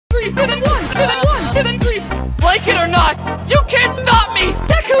three, and then one, and then one, and then three. Like it or not, you can't stop me!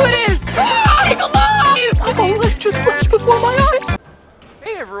 Deku it is! Ah, he's alive! Oh, life just flashed before my eyes.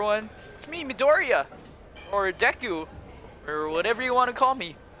 Hey everyone, it's me, Midoriya, or Deku, or whatever you want to call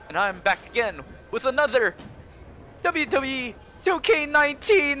me, and I'm back again with another WWE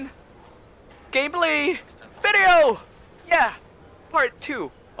 2K19 gameplay video! Yeah, part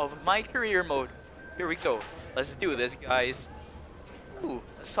 2 of my career mode. Here we go. Let's do this, guys. Ooh,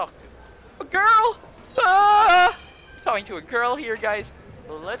 let's talk to a girl! Ah! Talking to a girl here, guys.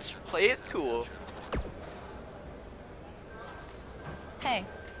 So let's play it cool. Hey,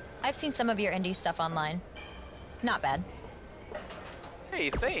 I've seen some of your indie stuff online. Not bad. Hey,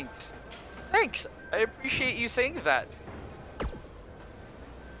 thanks. Thanks! I appreciate you saying that.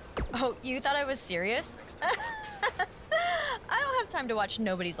 Oh, you thought I was serious? I don't have time to watch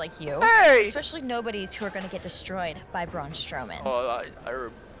nobodies like you. Hey! Especially nobodies who are going to get destroyed by Braun Strowman. Oh, I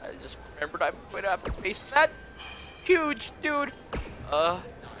just remembered I'm going to have to face that huge dude.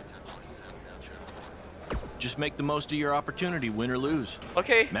 Just make the most of your opportunity, win or lose.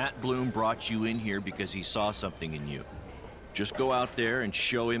 Okay. Matt Bloom brought you in here because he saw something in you. Just go out there and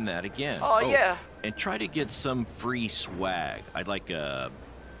show him that again. Oh, yeah. And try to get some free swag. I'd like a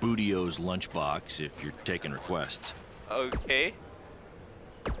Bootio's lunchbox if you're taking requests. Okay.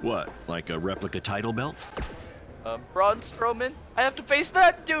 What, like a replica title belt? Braun Strowman? I have to face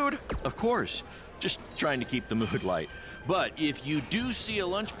that dude! Of course. Just trying to keep the mood light. But if you do see a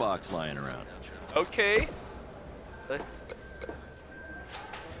lunchbox lying around... Okay.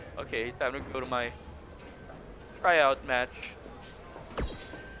 Okay, time to go to my tryout match.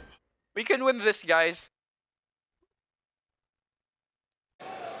 We can win this, guys.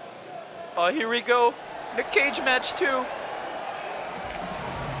 Oh, here we go. The cage match too.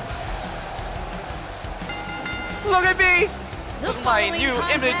 Look at me! My new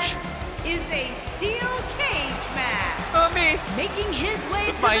image is a steel cage match. Me making his way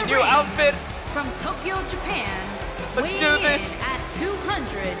with to my the new ring outfit. From Tokyo, Japan. Let's do this. At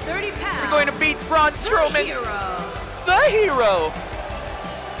 230 pounds. We're going to beat Braun Strowman. The hero. The hero.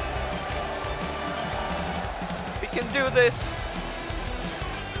 We can do this.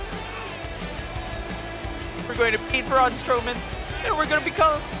 We're going to beat Braun Strowman, and we're going to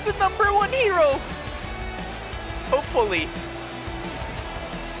become the #1 hero. Hopefully.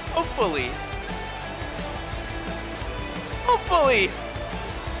 Hopefully. Hopefully.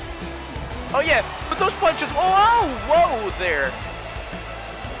 Oh yeah, with those punches. Oh, whoa there.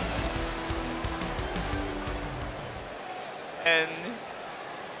 And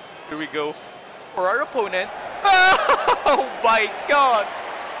here we go for our opponent. Oh my god.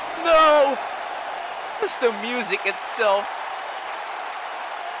 No. It's the music itself.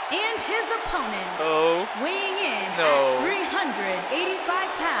 And his opponent, weighing in No. at 385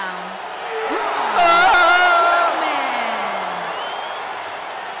 pounds,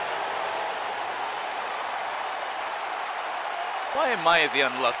 Why am I the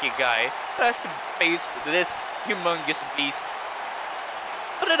unlucky guy that has to face this humongous beast?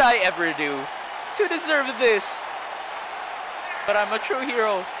 What did I ever do to deserve this? But I'm a true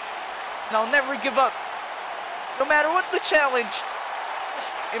hero, and I'll never give up, no matter what the challenge.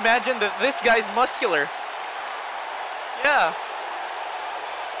 Just imagine that this guy's muscular. Yeah.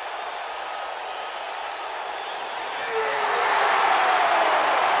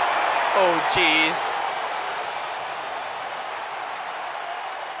 Oh, jeez.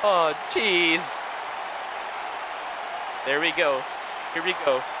 Oh, jeez. There we go. Here we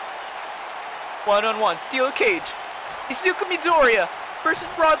go. One-on-one, steel cage. Izuku Midoriya versus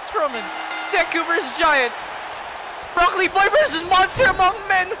Braun Strowman. Deku versus Giant. Broccoli Boy versus Monster Among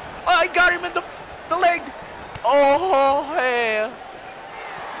Men. Oh, I got him in the leg. Oh, hey.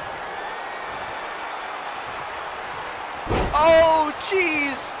 Oh,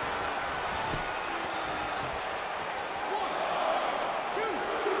 jeez.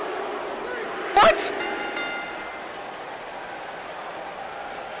 What?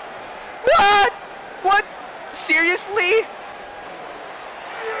 What? What? Seriously?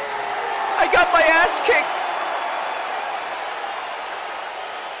 I got my ass kicked.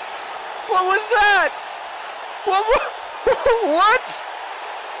 What was that? What? What?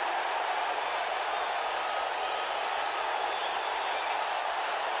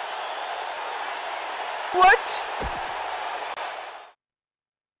 What?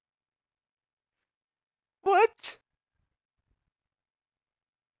 What?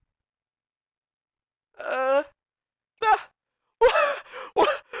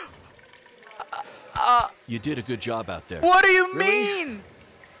 You did a good job out there. What do you Really? mean?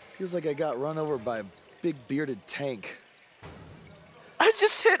 Feels like I got run over by a big bearded tank. I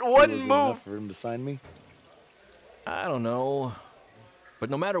just hit Was one it move. enough for him to sign me? I don't know. But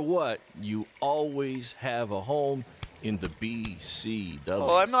no matter what, you always have a home in the BCW.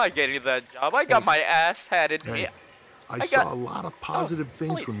 Oh, I'm not getting that job. I got Thanks. my ass handed. Hey, I got- saw a lot of positive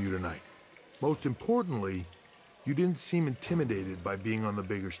things wait. from you tonight. Most importantly, you didn't seem intimidated by being on the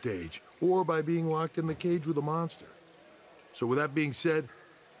bigger stage or by being locked in the cage with a monster. So with that being said,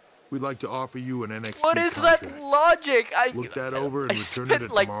 we'd like to offer you an NXT What is contract. that logic? Look that over and I return spent it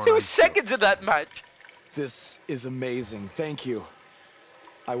at like tomorrow 2 night's show. seconds in that match. This is amazing. Thank you.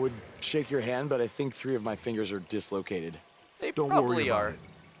 I would shake your hand, but I think 3 of my fingers are dislocated. They Don't probably worry about are. it.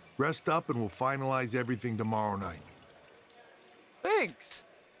 Rest up and we'll finalize everything tomorrow night. Thanks.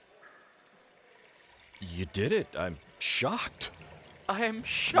 You did it. I'm shocked. I am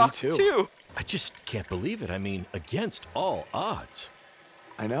shocked too. too. I just can't believe it. I mean, against all odds.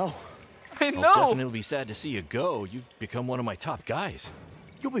 I know. I I'll know. definitely be sad to see you go. You've become one of my top guys.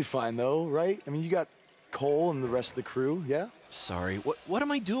 You'll be fine, though, right? I mean, you got Cole and the rest of the crew, yeah? Sorry. What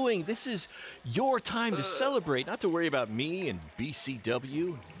am I doing? This is your time to celebrate, not to worry about me and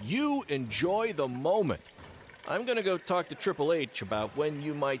BCW. You enjoy the moment. I'm gonna go talk to Triple H about when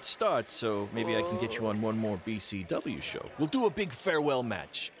you might start, so maybe I can get you on one more BCW show. We'll do a big farewell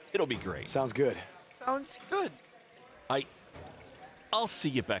match. It'll be great. Sounds good. Sounds good. I'll see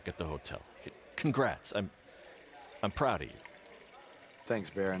you back at the hotel. Congrats. I'm proud of you. Thanks,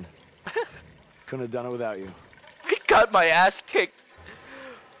 Baron. Couldn't have done it without you. I got my ass kicked.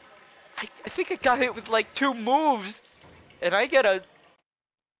 I think I got hit with like 2 moves, and I get a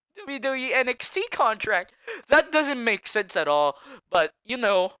WWE NXT contract. That doesn't make sense at all, but you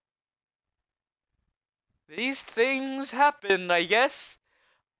know, these things happen, I guess.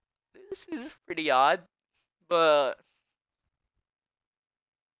 This is pretty odd, but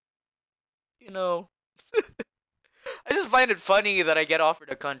you know, I just find it funny that I get offered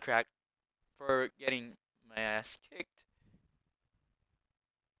a contract for getting my ass kicked.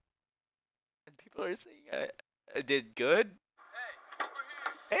 And people are saying I did good.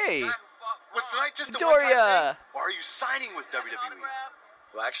 Hey, Was tonight just a one-time Victoria! thing, or are you signing with WWE?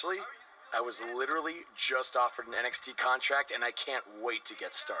 Well, actually, I was literally just offered an NXT contract, and I can't wait to get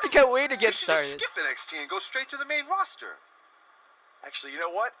I started. can't wait to You get should started. just skip NXT and go straight to the main roster. Actually, you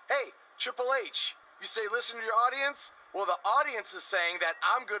know what? Hey, Triple H, you say listen to your audience? Well, the audience is saying that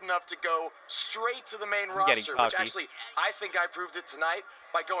I'm good enough to go straight to the main getting roster, which cocky. actually, I think I proved it tonight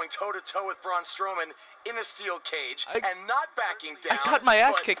by going toe-to-toe with Braun Strowman in a steel cage and not backing down. I got my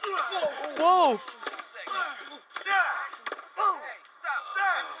ass but- kicked. Whoa!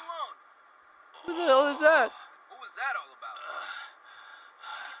 What the hell is that? What was that all about?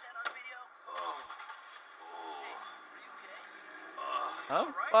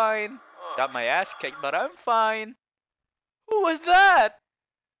 I'm fine. Got my ass kicked, but I'm fine. Who was that?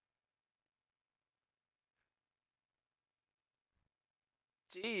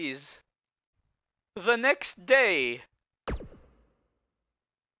 Jeez. The next day. The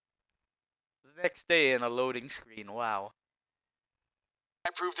next day in a loading screen. Wow. I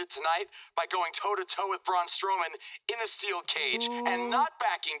proved it tonight by going toe-to-toe with Braun Strowman in a steel cage and not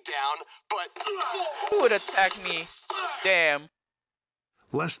backing down, but... Who would attack me? Damn.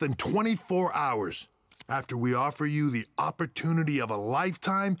 Less than 24 hours after we offer you the opportunity of a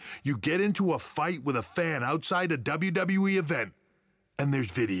lifetime, you get into a fight with a fan outside a WWE event, and there's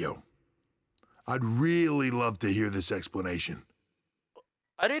video. I'd really love to hear this explanation.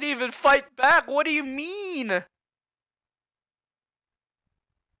 I didn't even fight back. What do you mean? The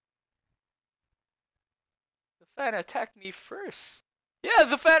fan attacked me first. Yeah,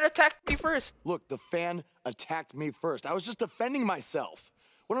 the fan attacked me first. Look, the fan attacked me first. I was just defending myself.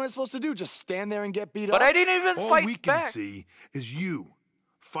 What am I supposed to do? Just stand there and get beat But up? I didn't even All fight we can back. see is you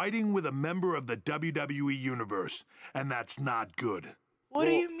fighting with a member of the WWE Universe, and that's not good. What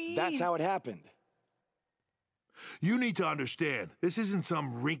do Well, you mean? That's how it happened. You need to understand, this isn't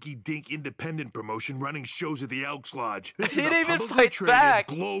some rinky-dink independent promotion running shows at the Elks Lodge. This is didn't a even publicly fight traded back.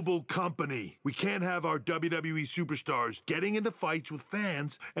 global company. We can't have our WWE superstars getting into fights with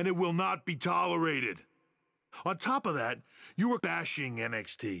fans, and it will not be tolerated. On top of that, you were bashing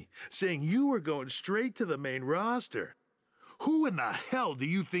NXT, saying you were going straight to the main roster. Who in the hell do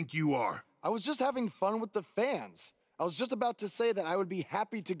you think you are? I was just having fun with the fans. I was just about to say that I would be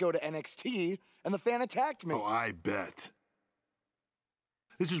happy to go to NXT, and the fan attacked me. Oh, I bet.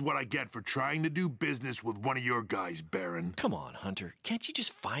 This is what I get for trying to do business with one of your guys, Baron. Come on, Hunter. Can't you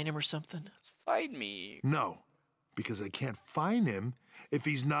just fine him or something? Fight me. No, because I can't fine him if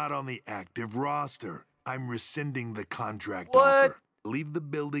he's not on the active roster. I'm rescinding the contract What? offer. Leave the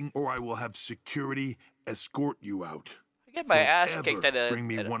building or I will have security escort you out. I get my Don't ass ever kicked at a. bring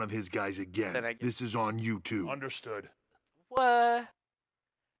me one of his guys again. then I get- This is on you too. Understood. What?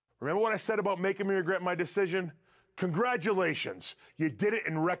 Remember what I said about making me regret my decision? Congratulations. You did it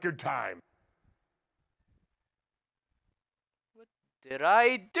in record time. What did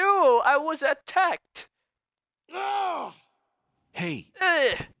I do? I was attacked. Ah! Hey,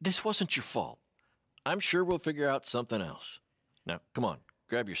 Ugh. this wasn't your fault. I'm sure we'll figure out something else. Now, come on,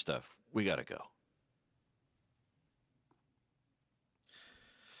 grab your stuff. We gotta go.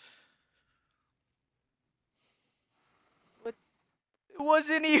 It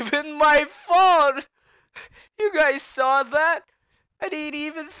wasn't even my fault. You guys saw that? I didn't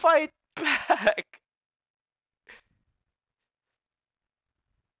even fight back.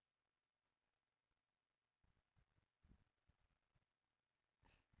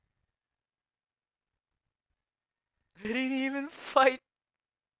 I didn't even fight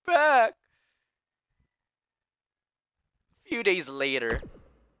back. A few days later.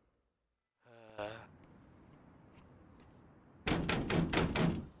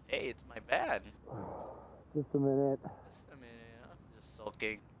 Hey, it's my bad. Just a minute. I mean, I'm just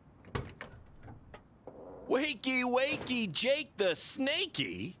sulking. Wakey, wakey, Jake the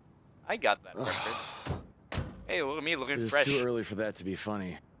Snakey. I got that record. Hey, look at me looking It is fresh. too early for that to be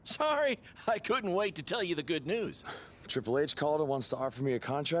funny. Sorry, I couldn't wait to tell you the good news. Triple H called and wants to offer me a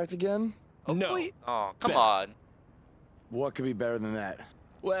contract again? Hopefully- Oh, come Better. on. What could be better than that?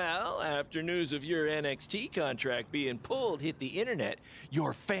 Well, after news of your NXT contract being pulled hit the internet,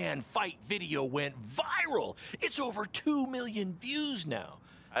 your fan fight video went viral. It's over 2 million views now.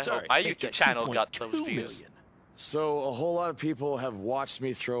 I Sorry, hope my make YouTube that channel got 2.2 those views. million. So, a whole lot of people have watched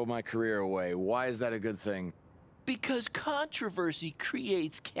me throw my career away. Why is that a good thing? Because controversy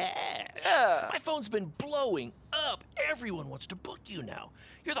creates cash. Yeah. My phone's been blowing up. Everyone wants to book you now.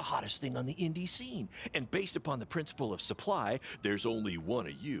 You're the hottest thing on the indie scene. And based upon the principle of supply, there's only one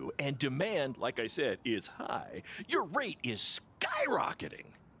of you. And demand, like I said, is high. Your rate is skyrocketing.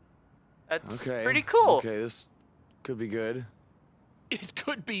 That's Okay. pretty cool. Okay, this could be good. It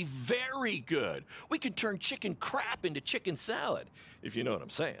could be very good. We can turn chicken crap into chicken salad, if you know what I'm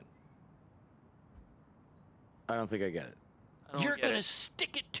saying. I don't think I get it. I don't You're get gonna it.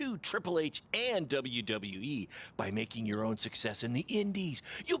 stick it to Triple H and WWE by making your own success in the indies.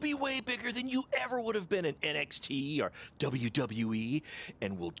 You'll be way bigger than you ever would have been in NXT or WWE,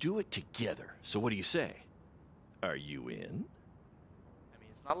 and we'll do it together. So what do you say? Are you in? I mean,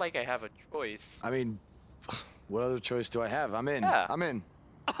 it's not like I have a choice. I mean, what other choice do I have? I'm in. Yeah. I'm in.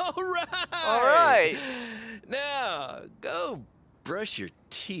 All right. All right. Now, go brush your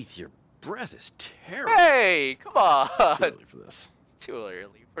teeth. Your breath is terrible. Hey, come on. It's too early for this. It's too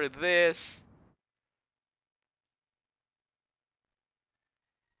early for this.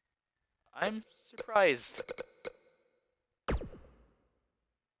 I'm surprised.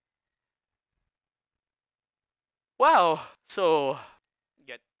 Wow. So,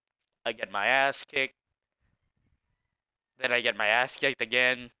 I get my ass kicked. Then I get my ass kicked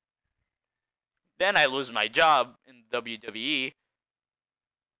again. Then I lose my job in WWE.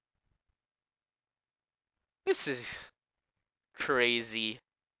 This is crazy.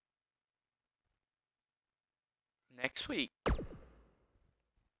 Next week.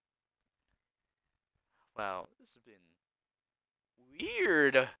 Wow, this has been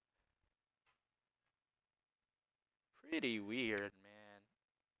weird. Pretty weird, man.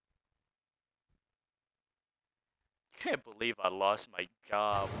 Can't believe I lost my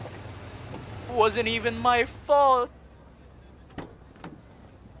job. It wasn't even my fault.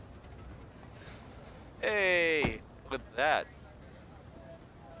 Hey, look at that.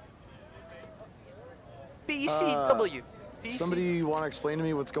 BCW. Somebody want to explain to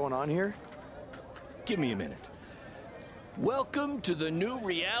me what's going on here? Give me a minute. Welcome to the new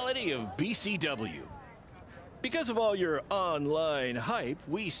reality of BCW. Because of all your online hype,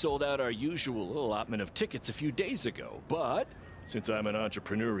 we sold out our usual allotment of tickets a few days ago. But since I'm an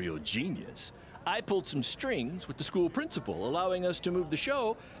entrepreneurial genius, I pulled some strings with the school principal, allowing us to move the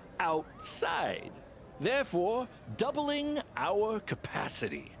show outside. Therefore, doubling our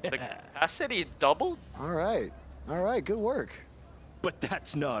capacity. The capacity doubled? All right, good work. But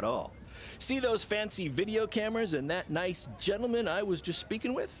that's not all. See those fancy video cameras and that nice gentleman I was just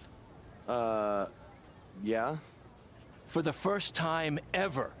speaking with? Yeah? For the first time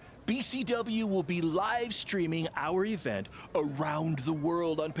ever, BCW will be live streaming our event around the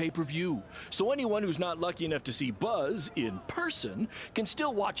world on pay-per-view. So anyone who's not lucky enough to see Buzz in person can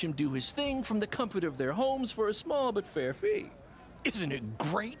still watch him do his thing from the comfort of their homes for a small but fair fee. Isn't it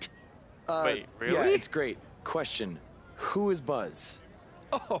great? Wait, really? Yeah, it's great. Question, who is Buzz?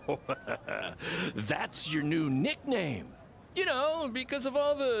 Oh, that's your new nickname. You know, because of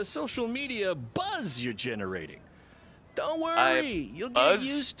all the social media buzz you're generating. Don't worry, you'll get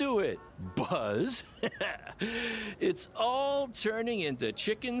used to it. Buzz? It's all turning into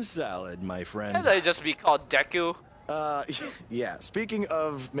chicken salad, my friend. Can't I just be called Deku? Yeah. Speaking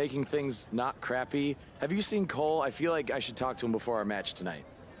of making things not crappy, have you seen Cole? I feel like I should talk to him before our match tonight.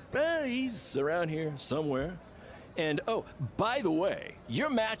 He's around here somewhere. And, oh, by the way, your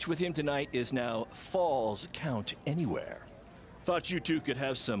match with him tonight is now Falls Count Anywhere. Thought you two could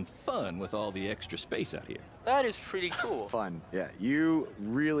have some fun with all the extra space out here. That is pretty cool. Fun. Yeah, you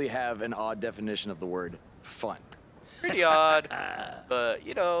really have an odd definition of the word fun. Pretty odd. But,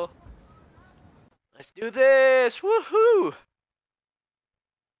 you know, let's do this. Woohoo!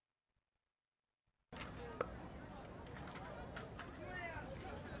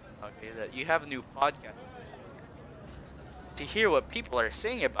 Okay, that you have a new podcast. To hear what people are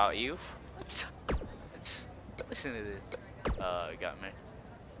saying about you, let's listen to this. Got me.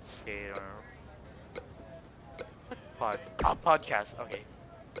 Okay, podcast. Okay.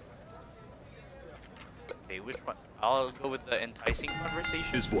 Okay, which one? I'll go with the enticing conversation.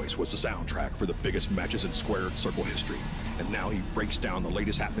 His voice was the soundtrack for the biggest matches in squared circle history, and now he breaks down the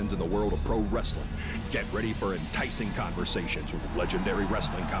latest happenings in the world of pro wrestling. Get ready for enticing conversations with legendary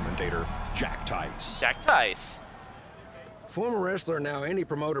wrestling commentator Jack Tice. Jack Tice. Former wrestler, now indie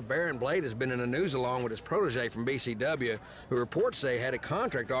promoter Baron Blade has been in the news along with his protege from BCW, who reports say had a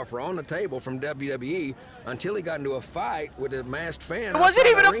contract offer on the table from WWE until he got into a fight with a masked fan. It wasn't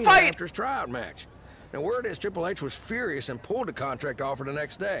even a fight! After his tryout match. Now, word is Triple H was furious and pulled the contract offer the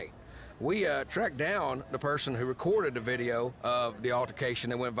next day. We tracked down the person who recorded the video of the altercation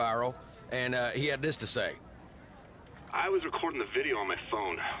that went viral, and he had this to say. I was recording the video on my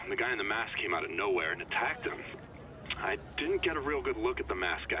phone, and the guy in the mask came out of nowhere and attacked him. I didn't get a real good look at the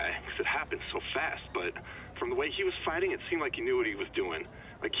masked guy, because it happened so fast, but from the way he was fighting, it seemed like he knew what he was doing.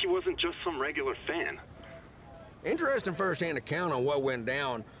 Like he wasn't just some regular fan. Interesting first-hand account on what went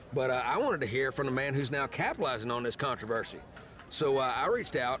down, but I wanted to hear from the man who's now capitalizing on this controversy. So I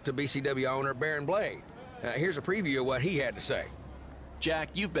reached out to BCW owner Baron Blade. Here's a preview of what he had to say. Jack,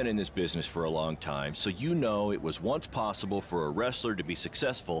 you've been in this business for a long time, so you know it was once possible for a wrestler to be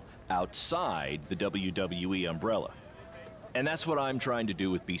successful outside the WWE umbrella. And that's what I'm trying to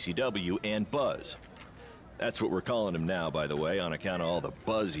do with BCW and Buzz. That's what we're calling him now, by the way, on account of all the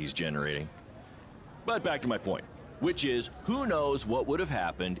buzz he's generating. But back to my point, which is, who knows what would have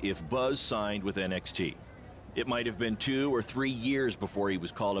happened if Buzz signed with NXT? It might have been 2 or 3 years before he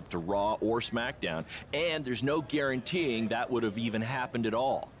was called up to Raw or SmackDown, and there's no guaranteeing that would have even happened at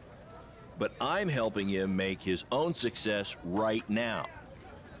all. But I'm helping him make his own success right now.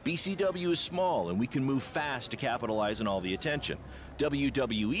 BCW is small, and we can move fast to capitalize on all the attention.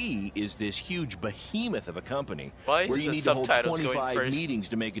 WWE is this huge behemoth of a company where you need to hold 25 meetings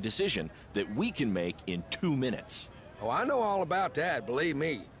to make a decision that we can make in 2 minutes. Oh, I know all about that, believe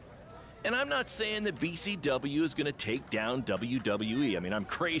me. And I'm not saying that BCW is going to take down WWE. I mean, I'm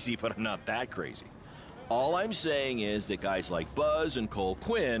crazy, but I'm not that crazy. All I'm saying is that guys like Buzz and Cole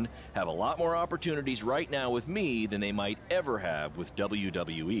Quinn have a lot more opportunities right now with me than they might ever have with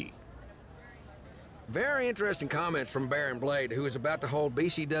WWE. Very interesting comments from Baron Blade, who is about to hold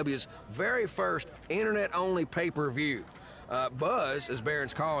BCW's very first internet-only pay-per-view. Buzz, as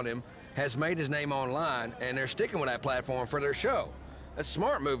Baron's calling him, has made his name online, and they're sticking with that platform for their show. That's a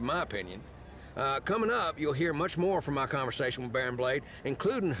smart move, in my opinion. Coming up, you'll hear much more from my conversation with Baron Blade,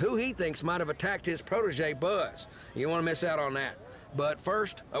 including who he thinks might have attacked his protege, Buzz. You don't want to miss out on that. But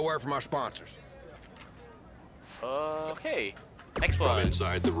first, a word from our sponsors. Okay. From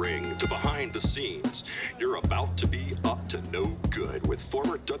inside the ring to behind the scenes, you're about to be up to no good with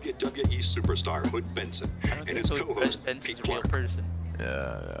former WWE superstar Hood Benson and his co-host Pete Clark.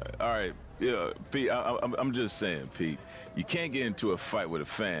 All right. Yeah, Pete, I'm just saying, Pete, you can't get into a fight with a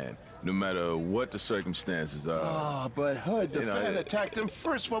fan, no matter what the circumstances are. Oh, but Hood, the fan attacked him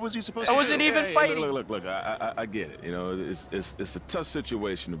first. What was he supposed to do? I wasn't even fighting. Look, I get it. You know, it's a tough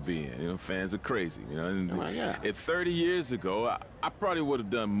situation to be in. You know, fans are crazy. You know, and 30 years ago, I probably would have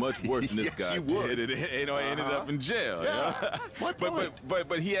done much worse than this guy did. And, I ended up in jail. Yeah. You know?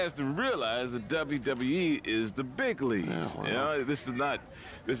 But he has to realize that WWE is the big leagues. You know, this is not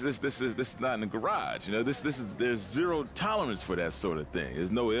in the garage. You know, there's zero tolerance for that sort of thing.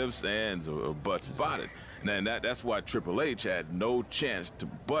 There's no ifs, ands, or buts about it. And that's why Triple H had no chance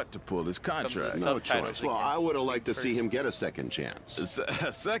but to pull his contract. No choice. Well, I would have liked to see him get a second chance.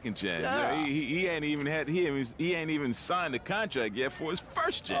 A second chance? Yeah. He ain't even signed the contract yet for his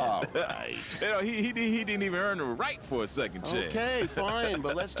first chance. All right. He didn't even earn the right for a second chance. Okay, fine,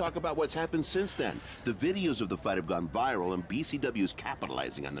 but let's talk about what's happened since then. The videos of the fight have gone viral, and BCW's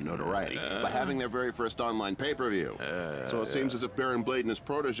capitalizing on the notoriety by having their very first online pay-per-view. So it seems as if Baron Blade and his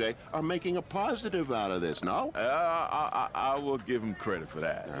protege are making a positive out of this, no? I will give him credit for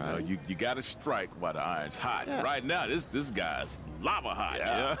that. Right. You got to strike while the iron's hot. Yeah. Right now, this guy's lava hot.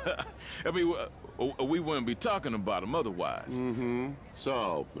 Yeah. I mean, we wouldn't be talking about him otherwise. Mm-hmm.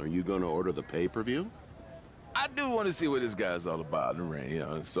 So, are you going to order the pay-per-view? I do want to see what this guy's all about in the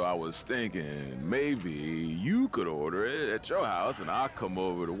ring, So I was thinking maybe you could order it at your house, and I'll come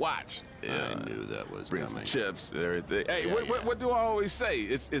over to watch. I knew that was bring coming. some chips and everything. Hey, what do I always say?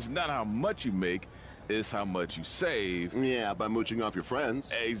 It's not how much you make, it's how much you save. Yeah, by mooching off your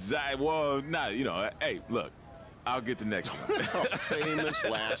friends. Exactly. Well, hey, look, I'll get the next one. Famous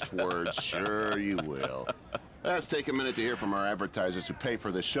last words. Sure you will. Let's take a minute to hear from our advertisers who pay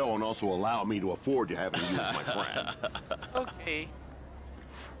for the show and also allow me to afford to have you use my friend. Okay.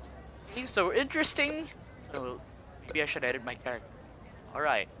 So interesting. So maybe I should edit my character. All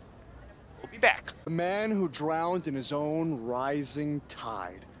right. We'll be back. A man who drowned in his own rising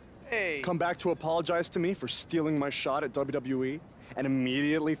tide. Hey. Come back to apologize to me for stealing my shot at WWE and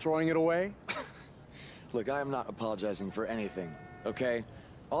immediately throwing it away? Look, I am not apologizing for anything, okay?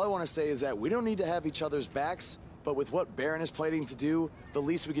 All I want to say is that we don't need to have each other's backs, but with what Baron is planning to do, the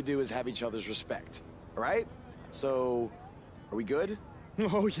least we could do is have each other's respect. All right? So, are we good?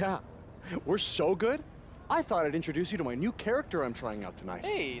 Oh, yeah. We're so good. I thought I'd introduce you to my new character I'm trying out tonight.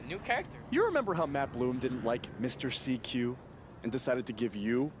 Hey, new character. You remember how Matt Bloom didn't like Mr. CQ and decided to give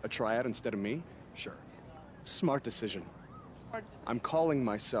you a tryout instead of me? Sure. Smart decision. I'm calling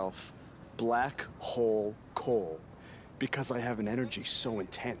myself Black Hole Cole. Because I have an energy so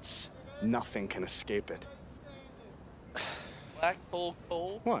intense, nothing can escape it. Black Hole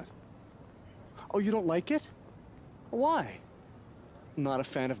Cole? What? Oh, you don't like it? Why? Not a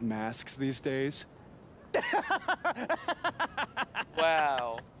fan of masks these days?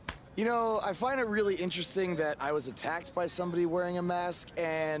 Wow. You know, I find it really interesting that I was attacked by somebody wearing a mask,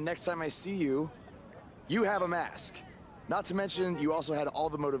 and next time I see you, you have a mask. Not to mention, you also had all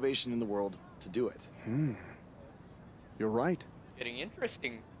the motivation in the world to do it. You're right. Getting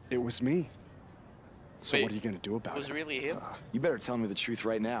interesting. It was me. So Wait, what are you gonna do about it? It was really him? You better tell me the truth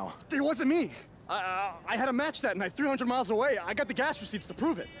right now. It wasn't me. I had a match that night 300 miles away. I got the gas receipts to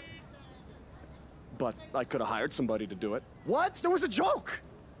prove it. But I could have hired somebody to do it. What? There was a joke!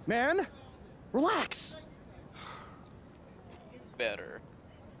 Man, relax. Better.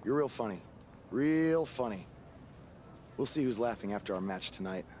 You're real funny. Real funny. We'll see who's laughing after our match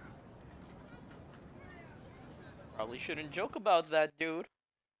tonight. Probably shouldn't joke about that, dude.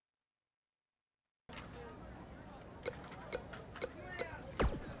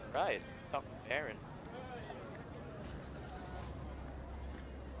 Right, talk to Baron.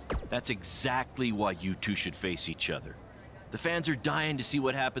 That's exactly why you two should face each other. The fans are dying to see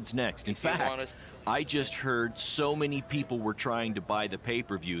what happens next. In fact, I just heard so many people were trying to buy the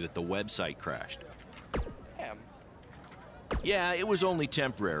pay-per-view that the website crashed. Damn. Yeah, it was only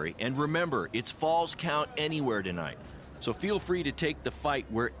temporary. And remember, it's Falls Count Anywhere tonight. So feel free to take the fight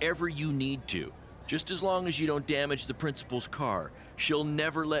wherever you need to. Just as long as you don't damage the principal's car. She'll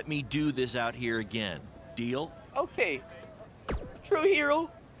never let me do this out here again. Deal? Okay. True hero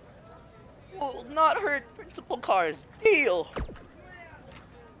will not hurt principal cars. Deal!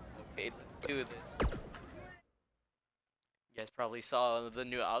 Okay, let's do this. You guys probably saw the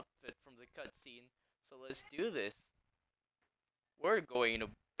new outfit from the cutscene, so let's do this. We're going to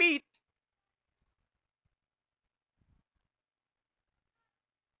beat...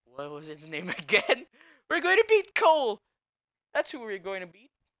 What was his name again? We're going to beat Cole! That's who we're going to beat.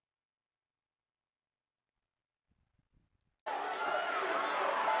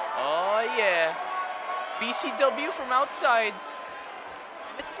 Oh yeah. BCW from outside.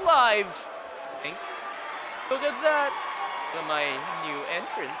 It's live. Look at that. Look at my new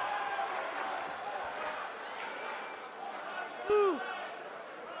entrance. Woo.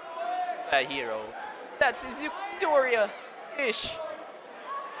 That hero. That's Izuku Midoriya-ish.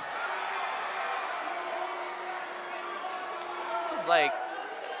 It's like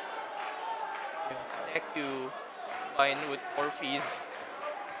Deku combined with Morphe's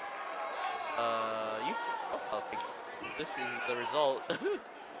YouTube profile picture. This is the result.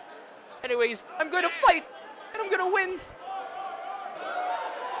 Anyways, I'm gonna fight and I'm gonna win.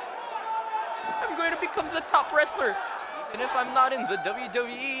 I'm going to become the top wrestler. Even if I'm not in the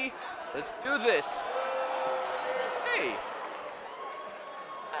WWE. Let's do this. Hey.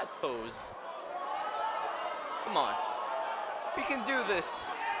 That pose. Come on. We can do this.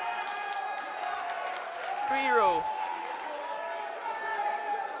 Hero.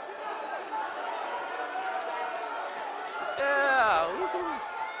 Yeah. Woohoo.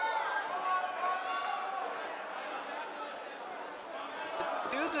 Let's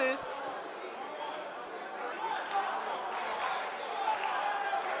do this.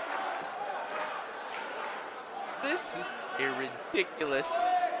 This is a ridiculous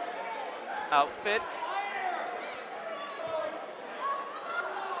outfit.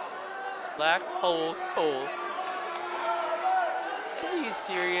 Black hole Cole. Is he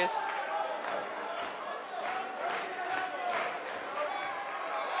serious?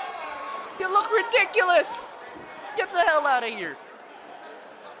 You look ridiculous! Get the hell out of here!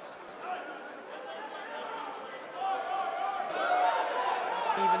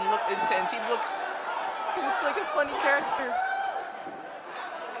 He even look intense. He looks like a funny character.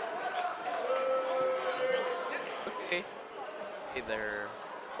 Okay. Hey there,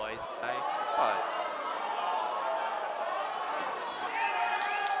 wise guy. What?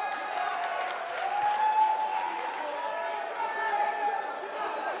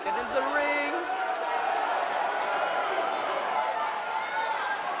 Get in the ring.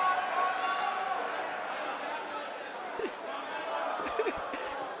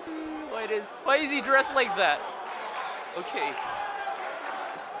 Why is he dressed like that? Okay.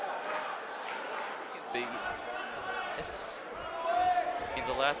 Big. Yes. Okay,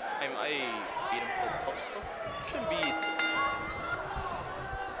 the last time I beat him for the so shouldn't be.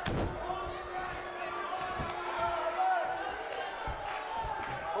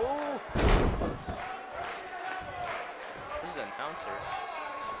 Oh. Where's the announcer?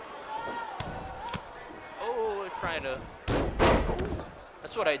 Oh, we're trying to.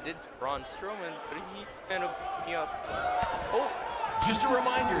 That's what I did to Braun Strowman, but he kind of beat me up. Oh! Just a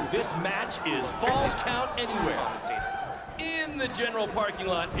reminder, this match is Falls Count Anywhere. In the general parking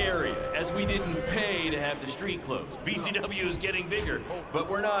lot area, as we didn't pay to have the street closed. BCW is getting bigger, but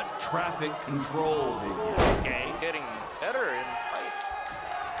we're not traffic control big, okay? Getting better in fight.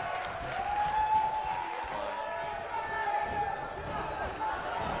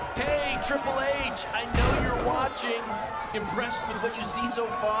 Hey, Triple H, I know you're watching. Impressed with what you see so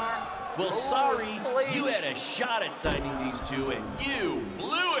far? Well, sorry, you had a shot at signing these two, and you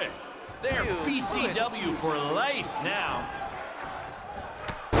blew it. They're BCW for life now.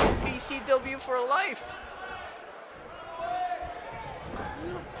 BCW for life.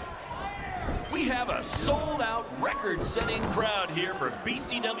 We have a sold-out, record-setting crowd here for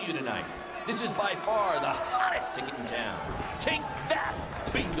BCW tonight. This is by far the hottest ticket in town. Take that,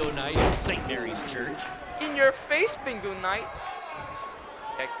 bingo night at St. Mary's Church. In your face, bingo night.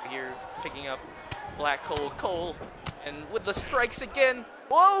 Heck, here picking up Black Hole Cole, and with the strikes again.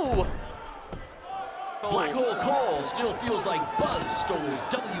 Whoa! Black Hole Cole still feels like Buzz stole his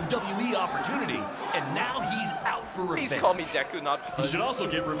WWE opportunity, and now he's out for revenge. Please call me Deku, not Buzz. He should also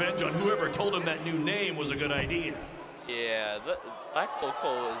get revenge on whoever told him that new name was a good idea. Yeah, the Black Hole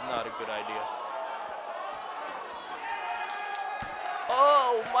Cole is not a good idea.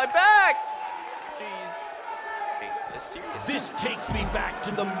 Oh, my back! Jeez. This takes me back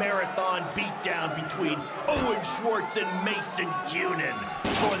to the marathon beatdown between Owen Schwartz and Mason Cunin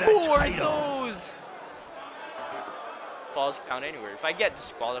for the title. Who are those? Falls Count Anywhere. If I get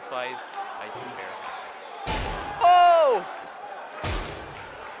disqualified, I don't care. Oh!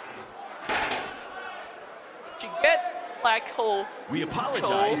 What you get, Black Hole? We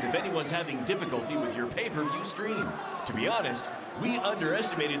apologize if anyone's having difficulty with your pay-per-view stream. To be honest, we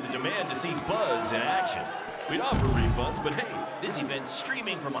underestimated the demand to see Buzz in action. We'd offer refunds, but hey, this event's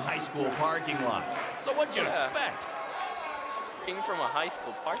streaming from a high school parking lot. So what'd you expect? Streaming from a high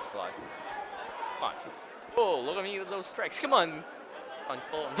school parking lot. Come on. Oh, look at me with those strikes. Come on.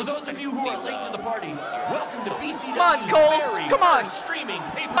 For those of you who are late to the party, welcome to BCW's very first streaming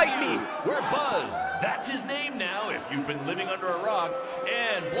pay-per-view, where Buzz, that's his name now if you've been living under a rock,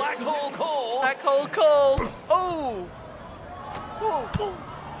 and Black Hole Cole. Black Hole Cole. Oh. Oh.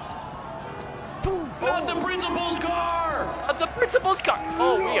 At the principal's car! At the principal's car!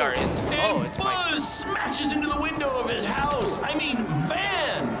 Oh, we are in. And it's Buzz smashes into the window of his house. I mean,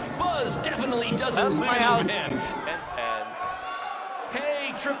 van! Buzz definitely doesn't live in his van.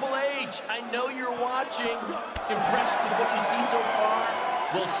 Hey, Triple H, I know you're watching. Impressed with what you see so far?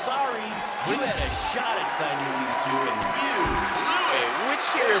 Well, sorry, you had a shot at signing these two, and you blew it. Which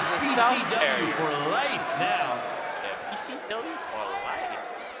here is the BCW for life now. Yeah, BCW for life.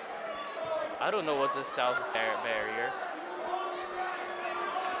 I don't know what's the south barrier.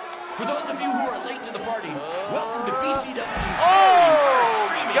 For those of you who are late to the party, welcome to BCW's very first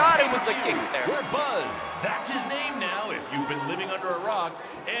streaming got him with the pay-per-view. kick there. We're Buzz, that's his name now if you've been living under a rock,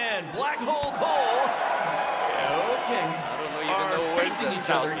 and Black Hole Cole, okay, I don't know even know where's facing the each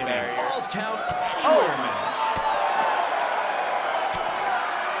south other in a barrier. Falls Count Anywhere match.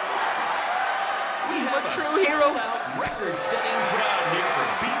 We have a true hero. sold-out record-setting crowd here for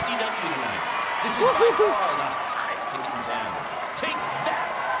BCW tonight. This is by far the hottest ticket in town. Take that!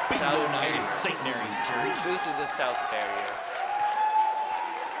 Bingo night at St. Mary's Church. This is the south barrier.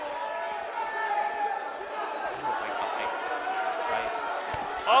 Right.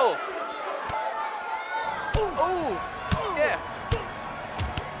 Oh! Oh! Yeah!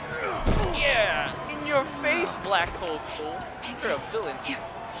 Yeah! In your face, Black Hole Cole. You're a villain.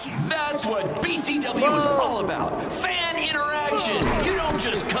 That's what BCW is all about. Fan interaction. You don't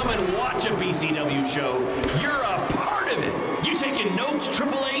just come and watch a BCW show. You're a part of it. You taking notes,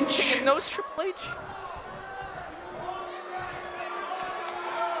 Triple H? Taking notes, Triple H?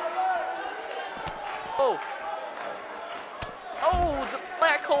 Oh. Oh, the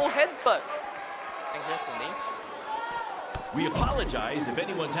black hole headbutt. I think that's the name. We apologize if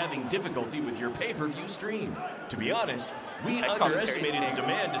anyone's having difficulty with your pay-per-view stream. To be honest, we underestimated the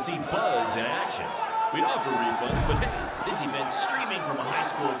demand to see Buzz in action. We'd offer refunds, but hey, this event's streaming from a high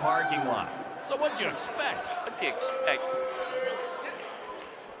school parking lot. So what'd you expect? What'd you expect?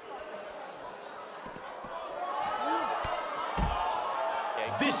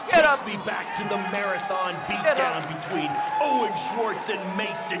 This takes me back to the marathon beatdown between Owen Schwartz and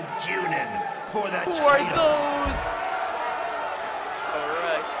Mason Cunin for the title. Who are those?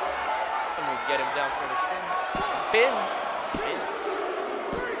 Alright. I'm gonna get him down for the pin.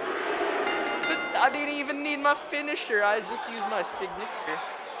 I didn't even need my finisher. I just used my signature.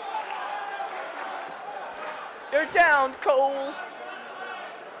 You're down, Cole.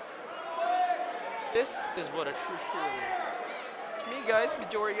 This is what a true hero is. It's me, guys,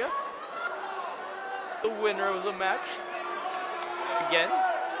 Midoriya. The winner of the match. Again.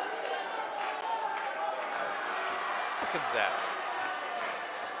 Look at that.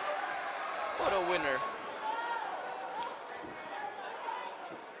 What a winner.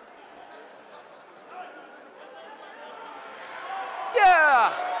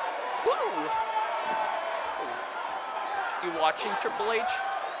 Yeah! Woo! You watching, Triple H?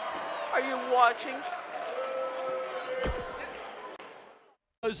 Are you watching?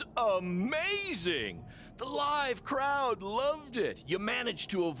 It was amazing. The live crowd loved it. You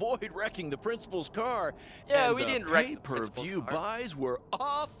managed to avoid wrecking the principal's car. Yeah, and we the didn't wreck the pay-per-view buys were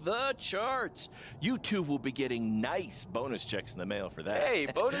off the charts. You two will be getting nice bonus checks in the mail for that. Hey,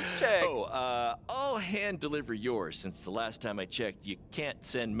 bonus checks. Oh, I'll hand deliver yours since the last time I checked, you can't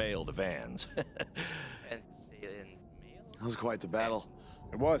send mail to vans. That was quite the battle.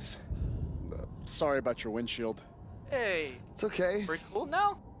 It was. Sorry about your windshield. Hey. It's okay. We're cool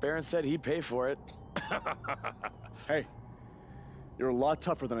now? Baron said he'd pay for it. Hey, you're a lot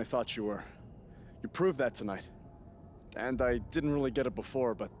tougher than I thought you were. You proved that tonight. And I didn't really get it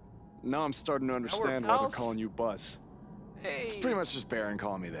before, but now I'm starting to understand why they're calling you Buzz. Hey. It's pretty much just Baron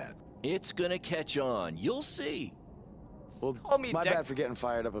calling me that. It's gonna catch on. You'll see. Well, my bad for getting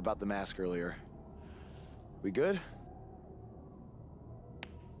fired up about the mask earlier. We good?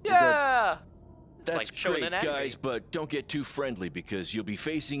 Yeah! That's like showing great, an guys, but don't get too friendly because you'll be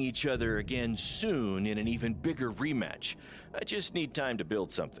facing each other again soon in an even bigger rematch. I just need time to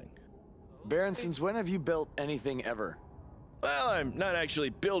build something. Baron, since when have you built anything ever? Well, I'm not actually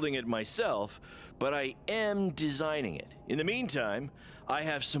building it myself, but I am designing it. In the meantime, I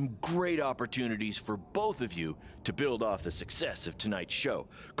have some great opportunities for both of you to build off the success of tonight's show.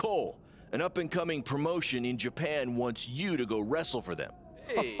 Cole, an up-and-coming promotion in Japan wants you to go wrestle for them.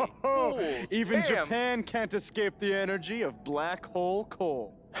 Hey, cool. Even Japan can't escape the energy of Black Hole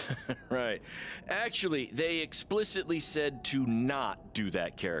Cole. Right. Actually, they explicitly said to not do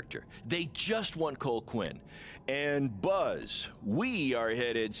that character. They just want Cole Quinn. And Buzz, we are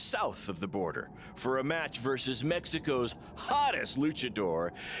headed south of the border for a match versus Mexico's hottest luchador,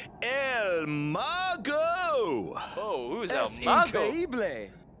 El Mago! Oh, who's El Es Mago? increíble!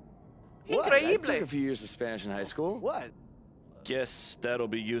 What? I took a few years of Spanish in high school. What? Guess that'll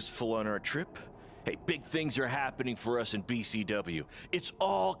be useful on our trip. Hey, big things are happening for us in BCW. It's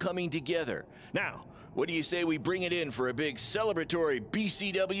all coming together. Now, what do you say we bring it in for a big celebratory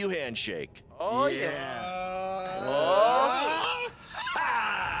BCW handshake? Oh, yeah. Oh.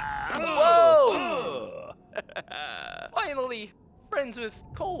 Whoa! Finally, friends with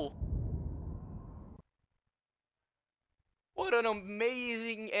Cole. What an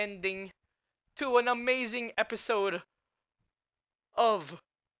amazing ending to an amazing episode of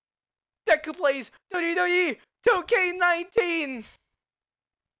Deku Plays WWE 2K19.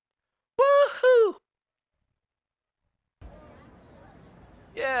 Woohoo!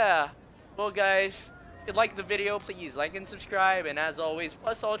 Yeah. Well, guys, if you like the video, please like and subscribe. And as always,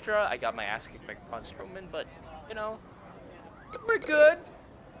 Plus Ultra. I got my ass kicked by Braun Strowman, but you know, we're good.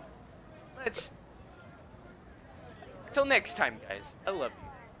 Till next time, guys. I love you.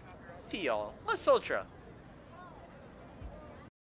 See y'all. Plus Ultra.